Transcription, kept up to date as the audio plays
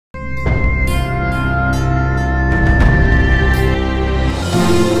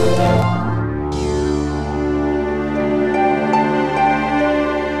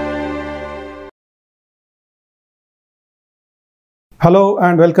Hello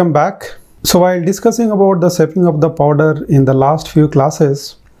and welcome back. So while discussing about the shaping of the powder in the last few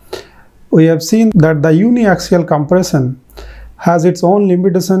classes, we have seen that the uniaxial compression has its own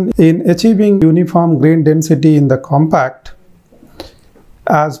limitation in achieving uniform grain density in the compact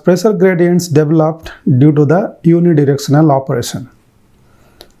as pressure gradients developed due to the unidirectional operation.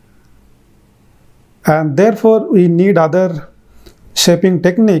 And therefore we need other shaping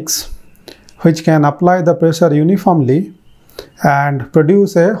techniques which can apply the pressure uniformly and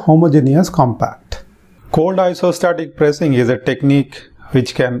produce a homogeneous compact. Cold isostatic pressing is a technique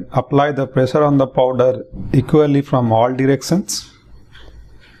which can apply the pressure on the powder equally from all directions,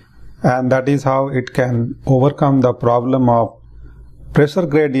 and that is how it can overcome the problem of pressure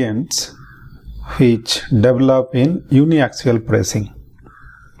gradients which develop in uniaxial pressing.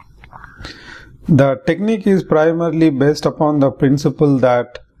 The technique is primarily based upon the principle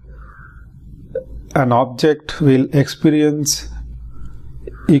that an object will experience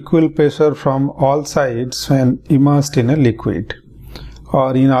equal pressure from all sides when immersed in a liquid.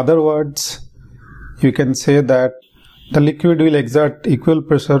 Or in other words, you can say that the liquid will exert equal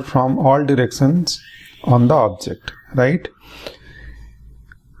pressure from all directions on the object, right?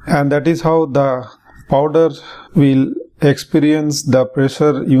 And that is how the powder will experience the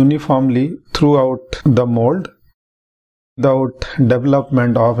pressure uniformly throughout the mold without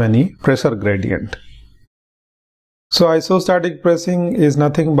development of any pressure gradient. So isostatic pressing is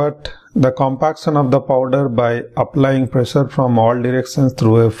nothing but the compaction of the powder by applying pressure from all directions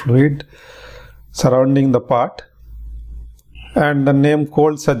through a fluid surrounding the part, and the name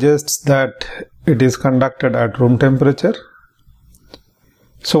cold suggests that it is conducted at room temperature.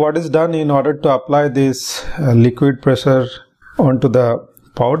 So what is done in order to apply this liquid pressure onto the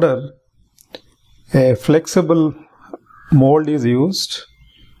powder? A flexible mold is used.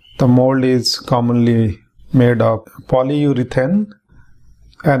 The mold is commonly made of polyurethane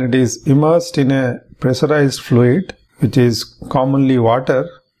and it is immersed in a pressurized fluid which is commonly water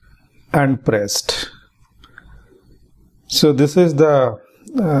and pressed. So this is the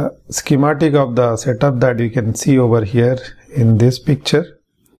schematic of the setup that you can see over here in this picture.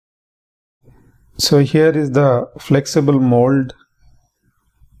 So here is the flexible mold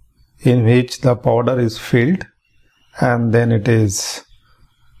in which the powder is filled, and then it is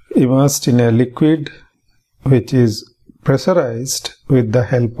immersed in a liquid which is pressurized with the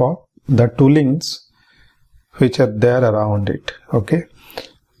help of the toolings which are there around it. Okay,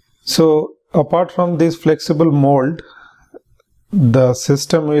 so apart from this flexible mold, the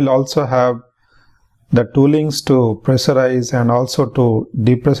system will also have the toolings to pressurize and also to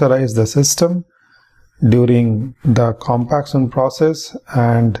depressurize the system during the compaction process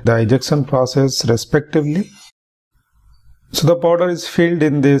and the ejection process respectively. So the powder is filled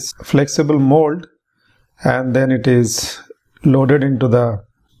in this flexible mold and then it is loaded into the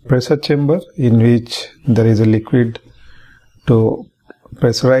pressure chamber in which there is a liquid to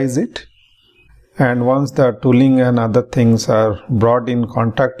pressurize it. And once the tooling and other things are brought in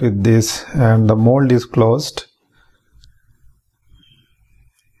contact with this and the mold is closed,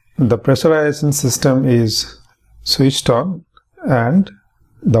 the pressurization system is switched on and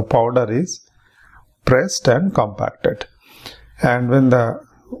the powder is pressed and compacted. And when the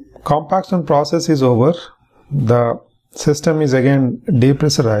compaction process is over, the system is again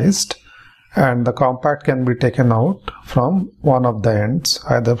depressurized and the compact can be taken out from one of the ends,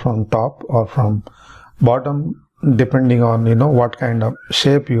 either from top or from bottom, depending on what kind of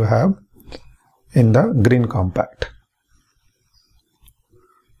shape you have in the green compact.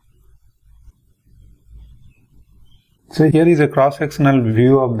 So here is a cross-sectional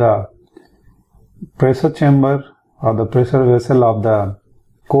view of the pressure chamber or the pressure vessel of the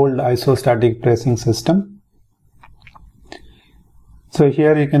cold isostatic pressing system. So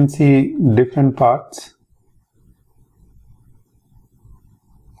here you can see different parts.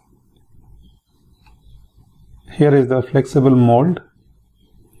 Here is the flexible mold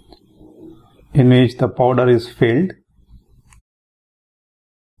in which the powder is filled,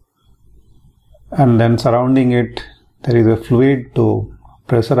 and then surrounding it there is a fluid to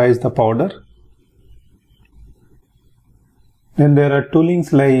pressurize the powder. Then there are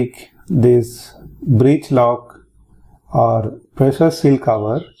toolings like this breech lock or pressure seal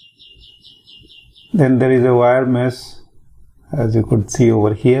cover. Then there is a wire mesh, as you could see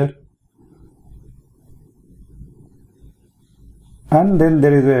over here. And then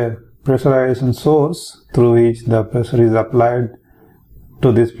there is a pressurization source through which the pressure is applied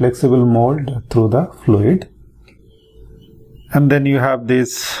to this flexible mold through the fluid. And then you have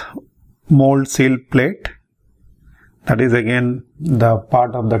this mold seal plate, that is again the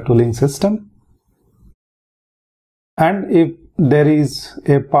part of the tooling system. And if there is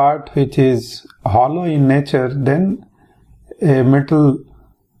a part which is hollow in nature, then a metal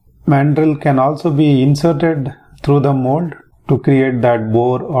mandrel can also be inserted through the mold to create that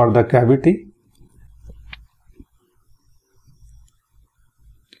bore or the cavity.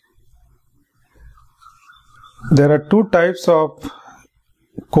 There are two types of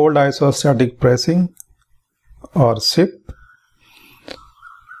cold isostatic pressing or SIP.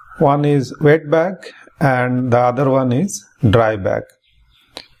 One is wet bag and the other one is dry bag.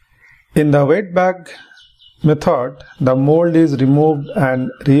 In the wet bag method, the mold is removed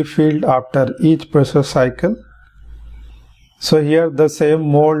and refilled after each pressure cycle. So here the same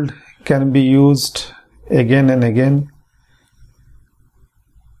mold can be used again and again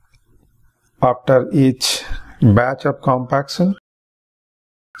after each batch of compaction.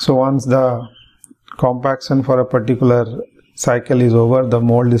 So once the compaction for a particular cycle is over, the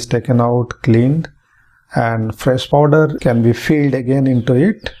mold is taken out, cleaned, and fresh powder can be filled again into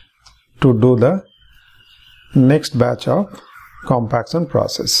it to do the next batch of compaction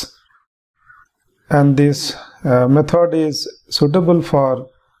process. And this method is suitable for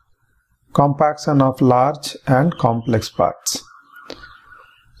compaction of large and complex parts.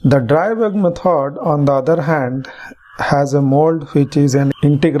 The dry bag method, on the other hand, has a mold which is an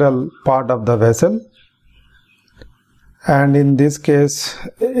integral part of the vessel, and in this case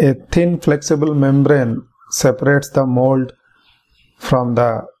a thin flexible membrane separates the mold from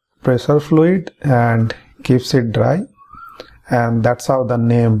the pressure fluid and keeps it dry, and that's how the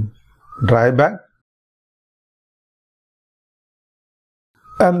name dry bag.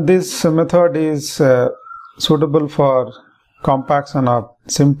 And this method is suitable for compaction of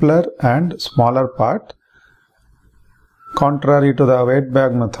simpler and smaller part, contrary to the wet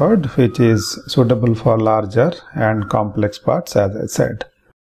bag method, which is suitable for larger and complex parts, as I said.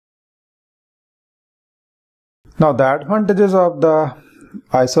 Now, the advantages of the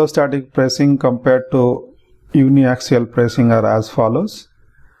isostatic pressing compared to uniaxial pressing are as follows.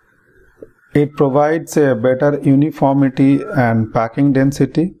 It provides a better uniformity and packing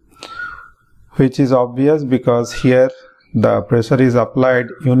density, which is obvious because here the pressure is applied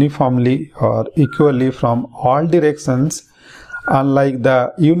uniformly or equally from all directions, unlike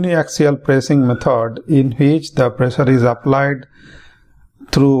the uniaxial pressing method in which the pressure is applied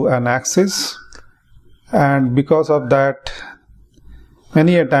through an axis, and because of that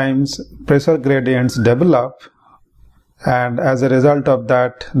many a times pressure gradients develop, and as a result of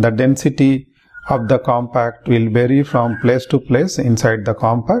that the density of the compact will vary from place to place inside the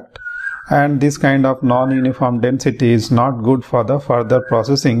compact, and this kind of non-uniform density is not good for the further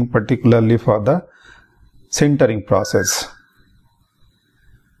processing, particularly for the sintering process.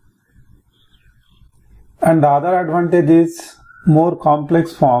 And the other advantage is more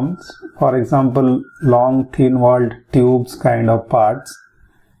complex forms, for example long thin walled tubes kind of parts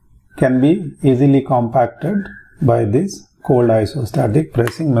can be easily compacted by this cold isostatic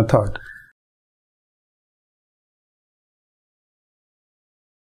pressing method.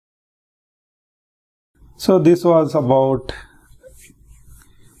 So this was about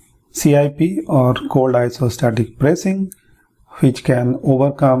CIP or cold isostatic pressing, which can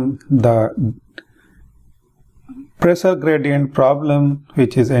overcome the pressure gradient problem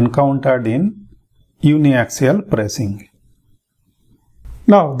which is encountered in uniaxial pressing.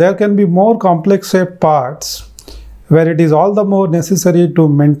 Now there can be more complex shaped parts where it is all the more necessary to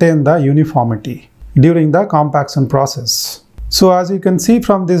maintain the uniformity during the compaction process. So as you can see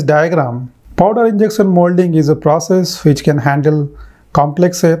from this diagram, powder injection molding is a process which can handle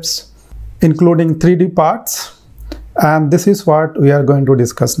complex shapes including 3D parts, and this is what we are going to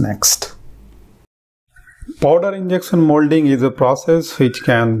discuss next. Powder injection molding is a process which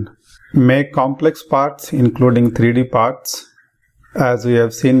can make complex parts including 3D parts, as we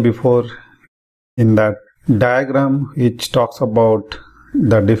have seen before in that diagram which talks about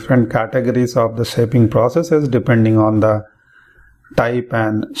the different categories of the shaping processes depending on the type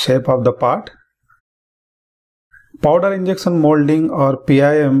and shape of the part. Powder injection molding or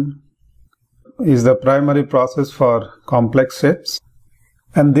PIM is the primary process for complex shapes,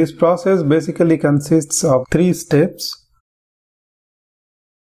 and this process basically consists of 3 steps.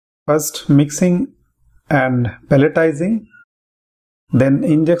 First, mixing and pelletizing, then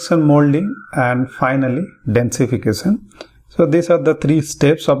injection molding, and finally densification. So these are the 3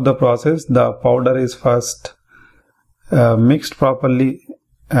 steps of the process. The powder is first mixed properly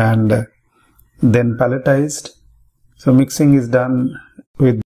and then pelletized. So mixing is done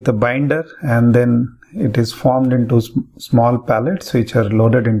with the binder and then it is formed into small pellets which are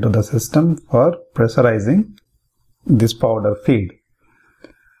loaded into the system for pressurizing this powder feed.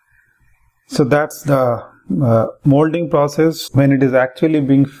 So that's the molding process when it is actually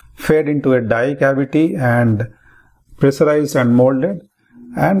being fed into a die cavity and pressurized and molded,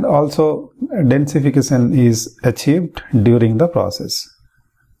 and also densification is achieved during the process.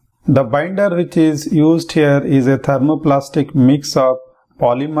 The binder which is used here is a thermoplastic mix of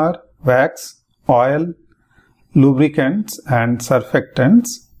polymer, wax, oil, lubricants and surfactants,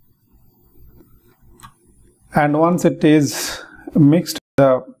 and once it is mixed,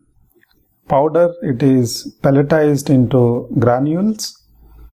 the powder, it is pelletized into granules.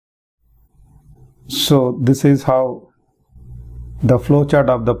 So this is how the flowchart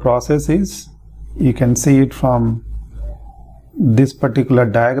of the process is. You can see it from this particular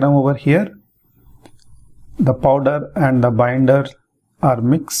diagram over here. The powder and the binder are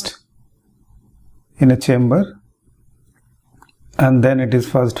mixed in a chamber, and then it is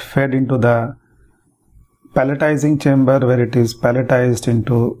first fed into the pelletizing chamber, where it is pelletized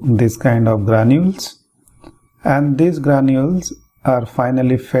into this kind of granules, and these granules are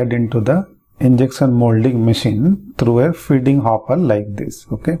finally fed into the injection molding machine through a feeding hopper like this.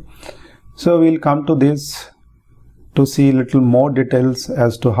 Okay, so we'll come to this to see little more details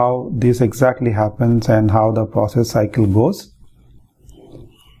as to how this exactly happens and how the process cycle goes.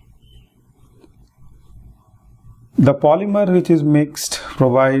 The polymer which is mixed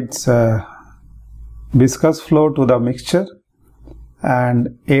provides viscous flow to the mixture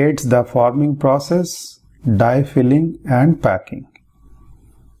and aids the forming process, die filling and packing.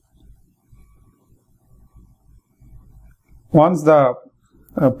 Once the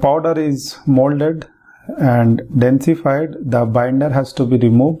powder is molded and densified, the binder has to be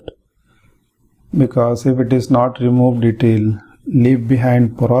removed, because if it is not removed, it will leave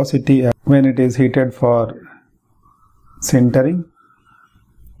behind porosity when it is heated for sintering.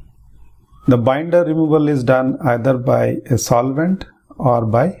 The binder removal is done either by a solvent or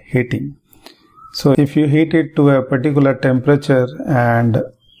by heating. So if you heat it to a particular temperature and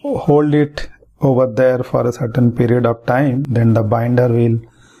hold it over there for a certain period of time, then the binder will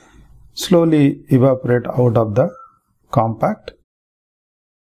slowly evaporate out of the compact,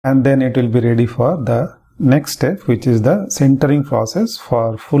 and then it will be ready for the next step, which is the sintering process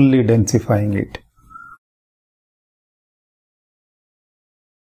for fully densifying it.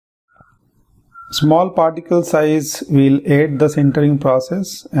 Small particle size will aid the sintering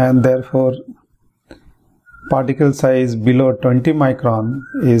process, and therefore particle size below 20 micron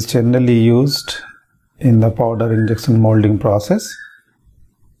is generally used in the powder injection molding process.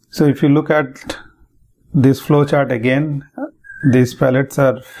 So if you look at this flowchart again, these pellets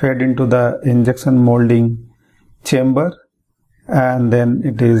are fed into the injection molding chamber, and then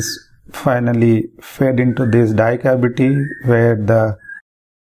it is finally fed into this die cavity where the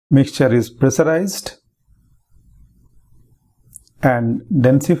mixture is pressurized and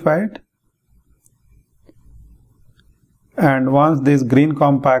densified. And once this green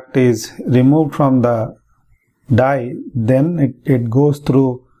compact is removed from the die, then it goes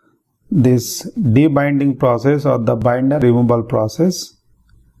through this debinding process or the binder removal process,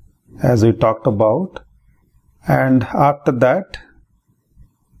 as we talked about, and after that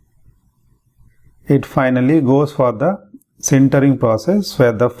it finally goes for the sintering process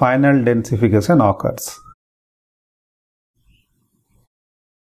where the final densification occurs.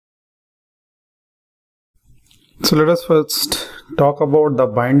 So let us first talk about the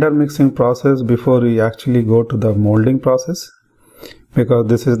binder mixing process before we actually go to the molding process, because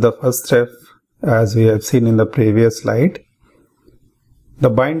this is the first step as we have seen in the previous slide. The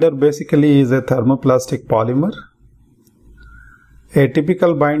binder basically is a thermoplastic polymer. A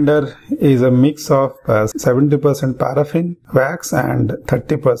typical binder is a mix of 70% paraffin, wax and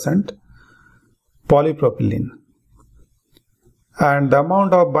 30% polypropylene. And the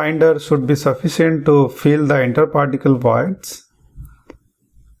amount of binder should be sufficient to fill the interparticle voids.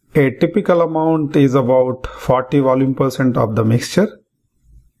 A typical amount is about 40 volume % of the mixture.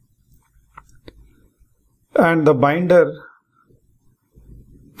 And the binder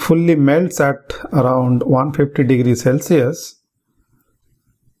fully melts at around 150 degrees Celsius.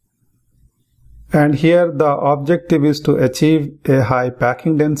 And here the objective is to achieve a high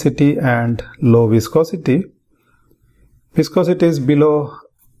packing density and low viscosity. Viscosity is below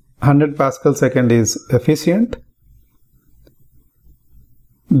 100 pascal second is efficient.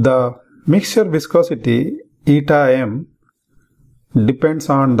 The mixture viscosity eta m depends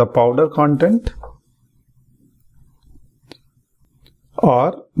on the powder content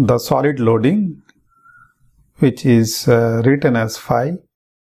or the solid loading, which is written as phi,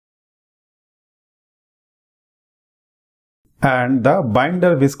 and the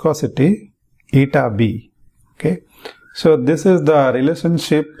binder viscosity eta b. Okay, so this is the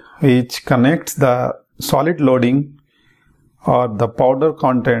relationship which connects the solid loading or the powder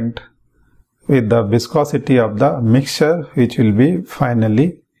content with the viscosity of the mixture which will be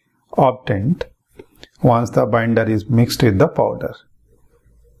finally obtained once the binder is mixed with the powder.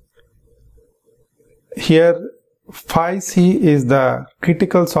 Here phi c is the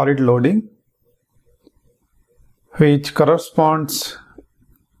critical solid loading, which corresponds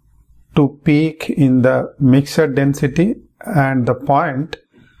to peak in the mixture density and the point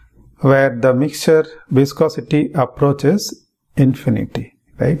where the mixture viscosity approaches infinity,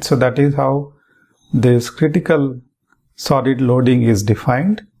 right? So that is how this critical solid loading is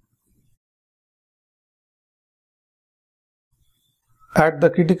defined. At the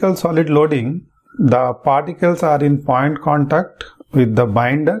critical solid loading, the particles are in point contact with the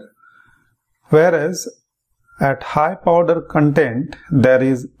binder, whereas at high powder content, there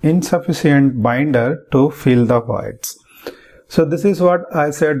is insufficient binder to fill the voids. So this is what I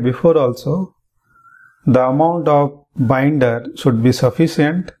said before also. The amount of binder should be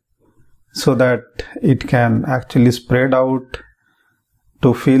sufficient so that it can actually spread out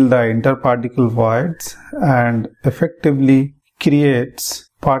to fill the interparticle voids and effectively creates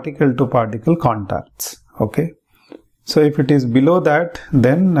particle to particle contacts. Okay. So if it is below that,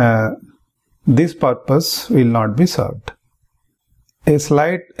 then this purpose will not be served. A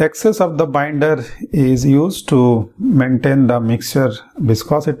slight excess of the binder is used to maintain the mixture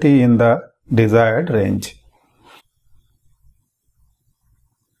viscosity in the desired range.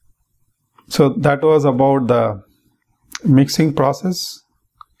 So that was about the mixing process.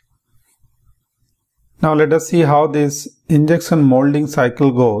 Now let us see how this injection molding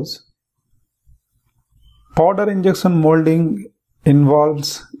cycle goes. Powder injection molding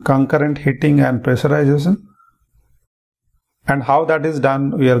involves concurrent heating and pressurization, and how that is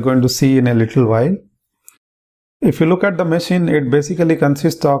done we are going to see in a little while. If you look at the machine, it basically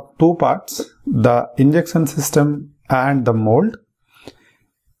consists of two parts, the injection system and the mold.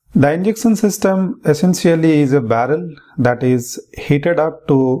 The injection system essentially is a barrel that is heated up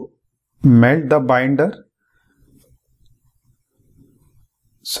to melt the binder.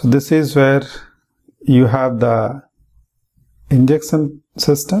 So this is where you have the injection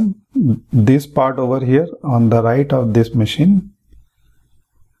system, this part over here on the right of this machine,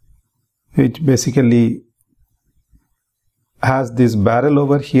 which basically has this barrel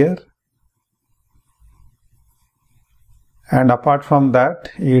over here, and apart from that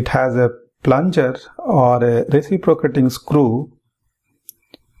it has a plunger or a reciprocating screw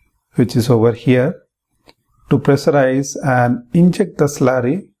which is over here to pressurize and inject the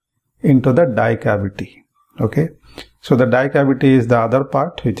slurry into the die cavity. Okay, so the die cavity is the other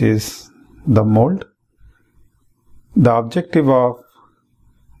part, which is the mold. The objective of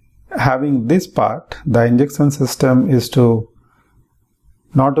having this part, the injection system, is to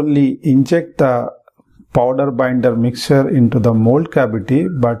not only inject the powder binder mixture into the mold cavity,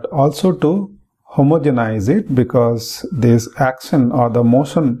 but also to homogenize it, because this action or the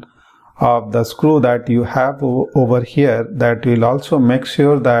motion of the screw that you have over here, that will also make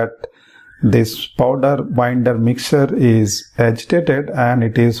sure that this powder binder mixture is agitated and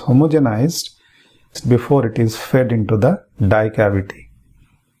it is homogenized before it is fed into the die cavity.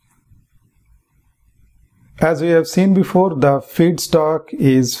 As we have seen before, the feedstock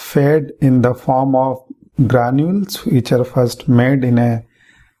is fed in the form of granules, which are first made in a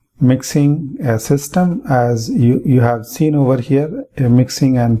mixing system, as you have seen over here, a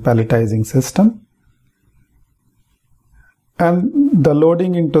mixing and pelletizing system. And the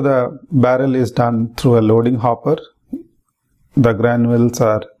loading into the barrel is done through a loading hopper. The granules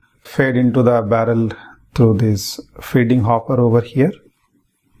are fed into the barrel through this feeding hopper over here.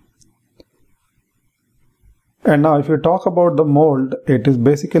 And now if you talk about the mold, it is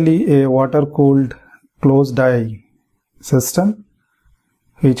basically a water-cooled closed die system,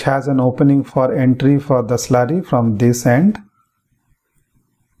 which has an opening for entry for the slurry from this end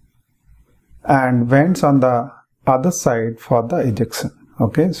and vents on the other side for the ejection.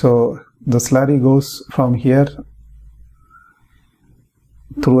 Okay, so the slurry goes from here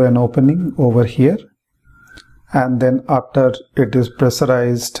through an opening over here, and then after it is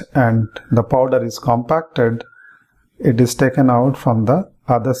pressurized and the powder is compacted, it is taken out from the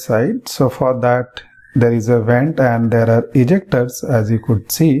other side. So for that there is a vent and there are ejectors, as you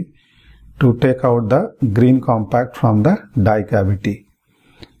could see, to take out the green compact from the die cavity.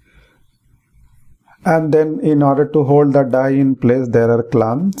 And then in order to hold the die in place, there are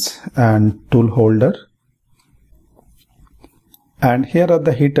clamps and tool holder. And here are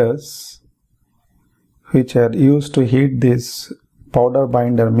the heaters which are used to heat this powder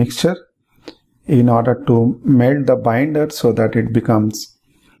binder mixture in order to melt the binder so that it becomes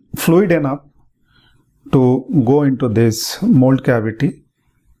fluid enough to go into this mold cavity,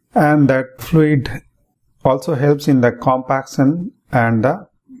 and that fluid also helps in the compaction and the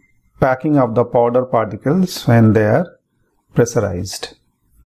packing of the powder particles when they are pressurized.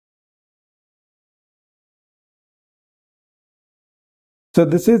 So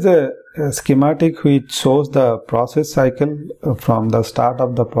this is a schematic which shows the process cycle from the start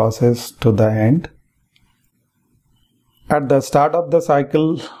of the process to the end. At the start of the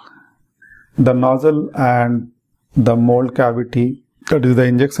cycle, the nozzle and the mold cavity, that is the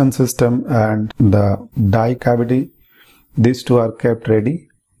injection system, and the die cavity, these two are kept ready,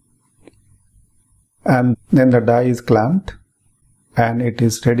 and then the die is clamped and it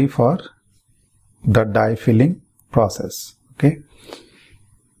is ready for the die filling process. Okay.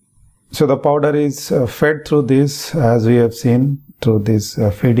 So the powder is fed through this, as we have seen, through this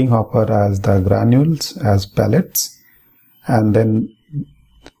feeding hopper as the granules, as pellets, and then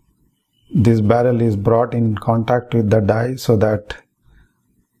this barrel is brought in contact with the die so that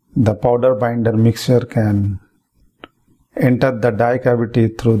the powder binder mixture can enter the die cavity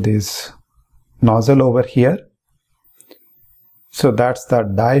through this nozzle over here. So that's the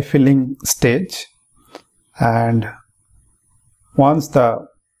die filling stage, and once the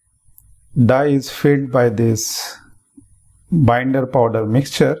die is filled by this binder powder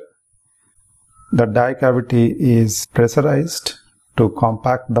mixture, the die cavity is pressurized to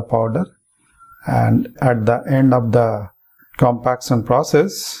compact the powder, and at the end of the compaction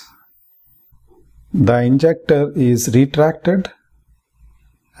process, the injector is retracted,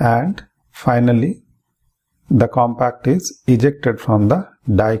 and finally the compact is ejected from the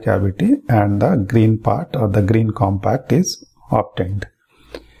die cavity and the green part or the green compact is obtained.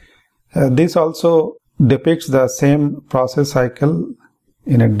 This also depicts the same process cycle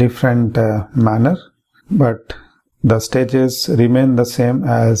in a different manner, but the stages remain the same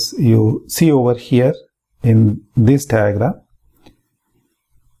as you see over here in this diagram.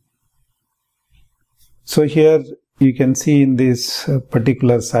 So here you can see in this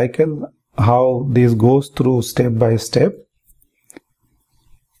particular cycle how this goes through step by step.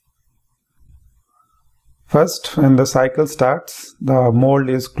 First, when the cycle starts, the mold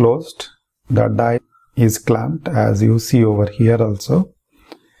is closed, the die is clamped, as you see over here also.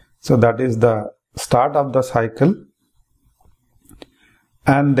 So that is the start of the cycle,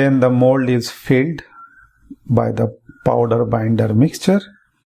 and then the mold is filled by the powder binder mixture,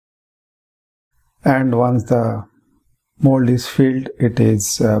 and once the mold is filled, it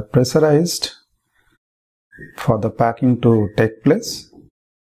is pressurized for the packing to take place.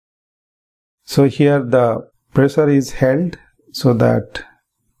 So here the pressure is held so that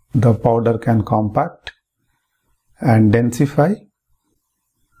the powder can compact and densify.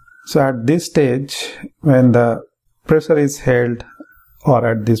 So at this stage, when the pressure is held, or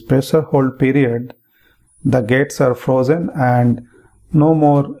at this pressure hold period, the gates are frozen and no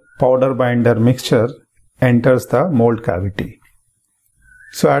more powder binder mixture enters the mold cavity.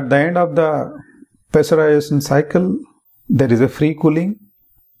 So at the end of the pressurization cycle, there is a free cooling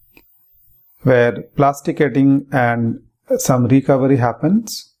where plasticating and some recovery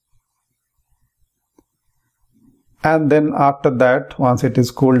happens, and then after that, once it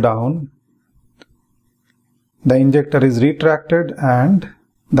is cooled down, the injector is retracted and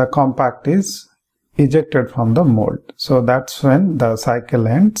the compact is ejected from the mold. So that's when the cycle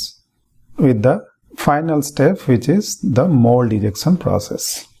ends with the final step, which is the mold ejection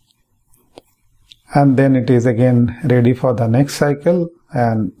process. And then it is again ready for the next cycle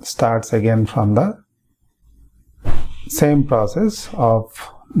and starts again from the same process of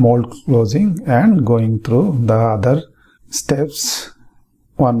mold closing and going through the other steps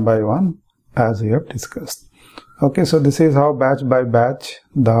one by one as we have discussed. Okay, so this is how batch by batch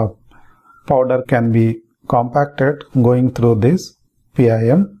the powder can be compacted going through this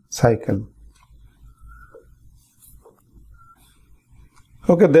PIM cycle.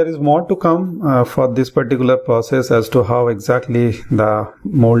 Okay, there is more to come for this particular process as to how exactly the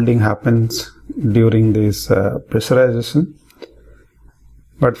molding happens during this pressurization.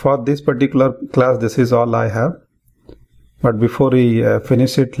 But for this particular class, this is all I have. But before we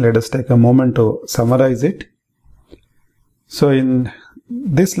finish it, let us take a moment to summarize it. So in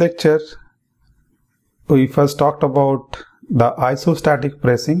this lecture, we first talked about the isostatic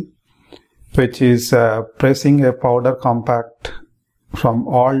pressing, which is pressing a powder compact from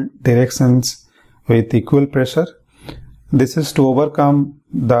all directions with equal pressure. This is to overcome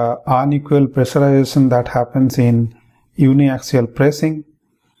the unequal pressurization that happens in uniaxial pressing,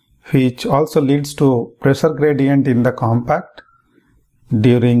 which also leads to pressure gradient in the compact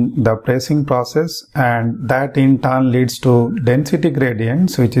during the pressing process, and that in turn leads to density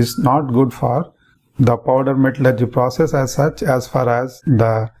gradients, which is not good for the powder metallurgy process as such, as far as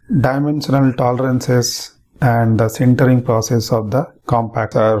the dimensional tolerances and the sintering process of the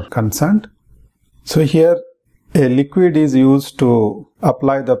compact are concerned. So here a liquid is used to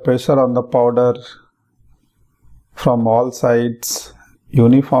apply the pressure on the powder from all sides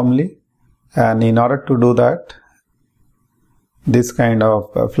uniformly, and in order to do that, this kind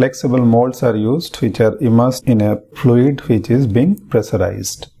of flexible molds are used, which are immersed in a fluid which is being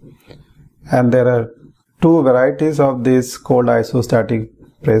pressurized. And there are two varieties of this cold isostatic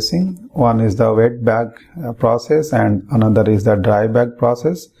pressing. One is the wet bag process and another is the dry bag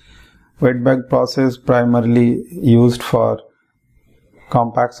process. Wet bag process primarily used for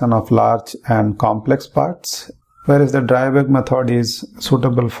compaction of large and complex parts, whereas the dry bag method is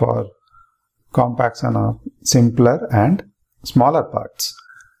suitable for compaction of simpler and smaller parts.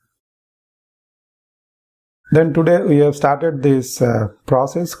 Then today we have started this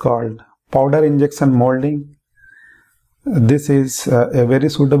process called powder injection molding. This is a very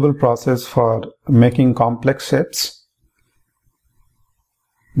suitable process for making complex shapes.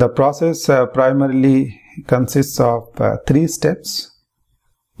 The process primarily consists of 3 steps: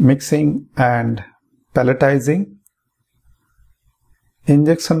 mixing and pelletizing,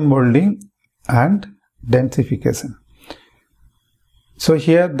 injection molding, and densification. So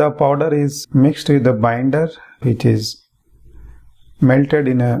here the powder is mixed with the binder, which is melted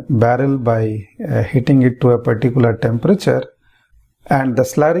in a barrel by heating it to a particular temperature, and the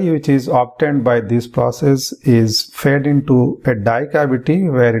slurry which is obtained by this process is fed into a die cavity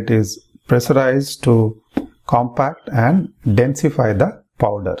where it is pressurized to compact and densify the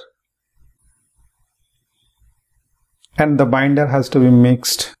powder. And the binder has to be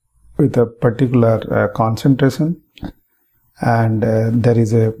mixed with a particular concentration, and there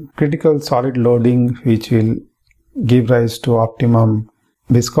is a critical solid loading which will give rise to optimum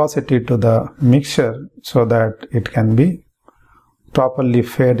viscosity to the mixture so that it can be properly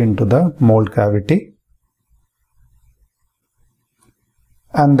fed into the mold cavity.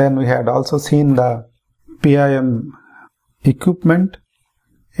 And then we had also seen the PIM equipment.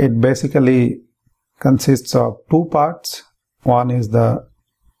 It basically consists of 2 parts. One is the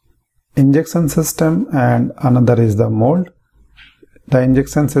injection system and another is the mold. The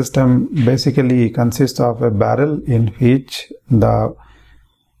injection system basically consists of a barrel in which the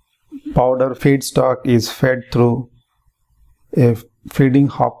powder feedstock is fed through a feeding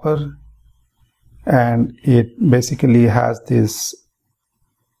hopper, and it basically has this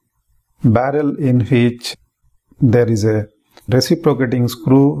barrel in which there is a reciprocating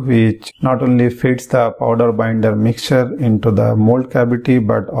screw which not only feeds the powder binder mixture into the mold cavity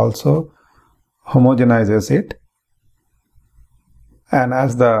but also homogenizes it. And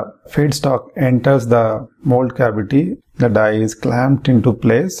as the feedstock enters the mold cavity, the die is clamped into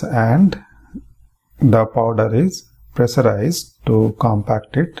place and the powder is pressurized to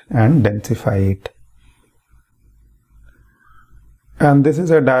compact it and densify it. And this is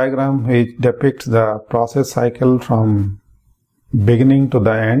a diagram which depicts the process cycle from beginning to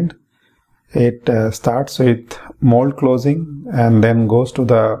the end. It starts with mold closing and then goes to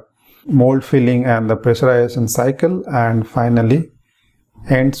the mold filling and the pressurization cycle, and finally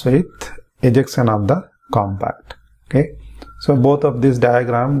ends with ejection of the compact. Okay, so both of these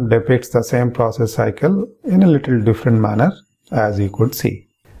diagram depicts the same process cycle in a little different manner, as you could see.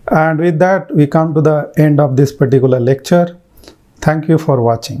 And with that we come to the end of this particular lecture. Thank you for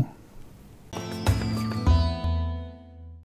watching.